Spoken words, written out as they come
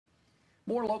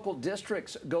More local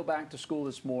districts go back to school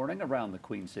this morning around the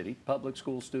Queen City. Public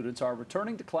school students are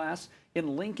returning to class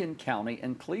in Lincoln County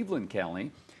and Cleveland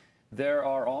County. There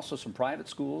are also some private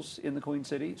schools in the Queen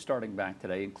City starting back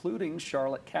today, including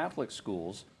Charlotte Catholic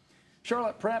schools.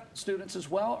 Charlotte Prep students as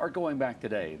well are going back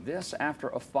today. This after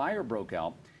a fire broke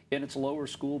out in its lower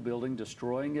school building,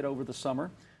 destroying it over the summer.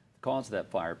 The cause of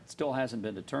that fire still hasn't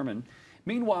been determined.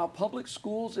 Meanwhile, public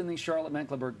schools in the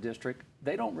Charlotte-Mecklenburg district,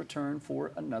 they don't return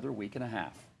for another week and a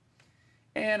half.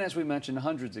 And as we mentioned,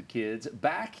 hundreds of kids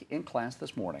back in class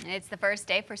this morning. It's the first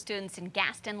day for students in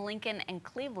Gaston, Lincoln, and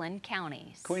Cleveland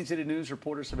counties. Queen City News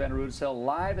reporter Savannah Rudisell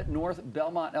live at North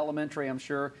Belmont Elementary, I'm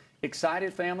sure.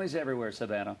 Excited families everywhere,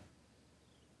 Savannah.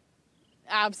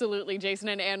 Absolutely, Jason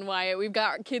and Wyatt. We've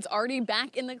got kids already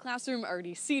back in the classroom,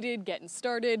 already seated, getting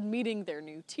started, meeting their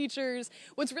new teachers.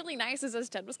 What's really nice is, as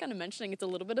Ted was kind of mentioning, it's a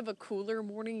little bit of a cooler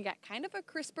morning. You got kind of a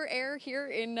crisper air here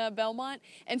in Belmont,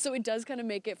 and so it does kind of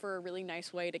make it for a really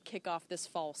nice way to kick off this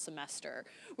fall semester.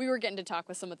 We were getting to talk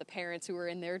with some of the parents who were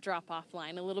in their drop-off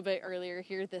line a little bit earlier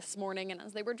here this morning, and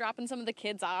as they were dropping some of the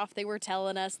kids off, they were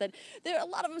telling us that a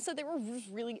lot of them said they were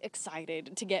really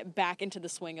excited to get back into the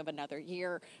swing of another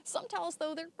year. Some tell us,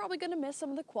 though, they're probably going to miss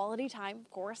some of the quality time, of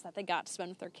course, that they got to spend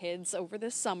with their kids over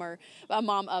this summer. A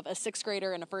mom of a 6th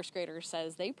grader and a 1st grader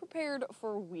says they prepared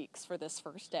for weeks for this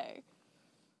first day.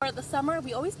 For the summer,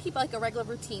 we always keep like a regular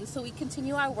routine, so we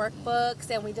continue our workbooks,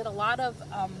 and we did a lot of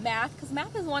math, because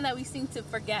math is one that we seem to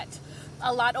forget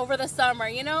a lot over the summer,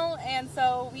 you know, and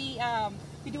so we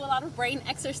do a lot of brain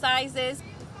exercises.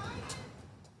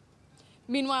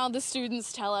 Meanwhile, the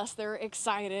students tell us they're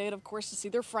excited, of course, to see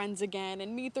their friends again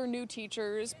and meet their new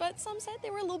teachers, but some said they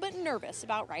were a little bit nervous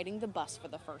about riding the bus for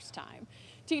the first time.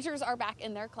 Teachers are back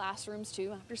in their classrooms,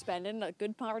 too, after spending a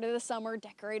good part of the summer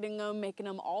decorating them, making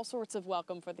them all sorts of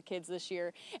welcome for the kids this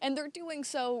year, and they're doing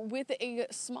so with a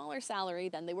smaller salary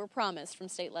than they were promised from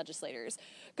state legislators.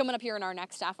 Coming up here in our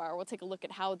next half hour, we'll take a look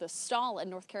at how the stall in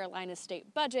North Carolina's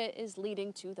state budget is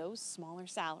leading to those smaller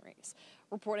salaries.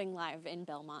 Reporting live in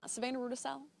Belmont, Savannah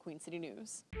Rudisell, Queen City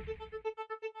News.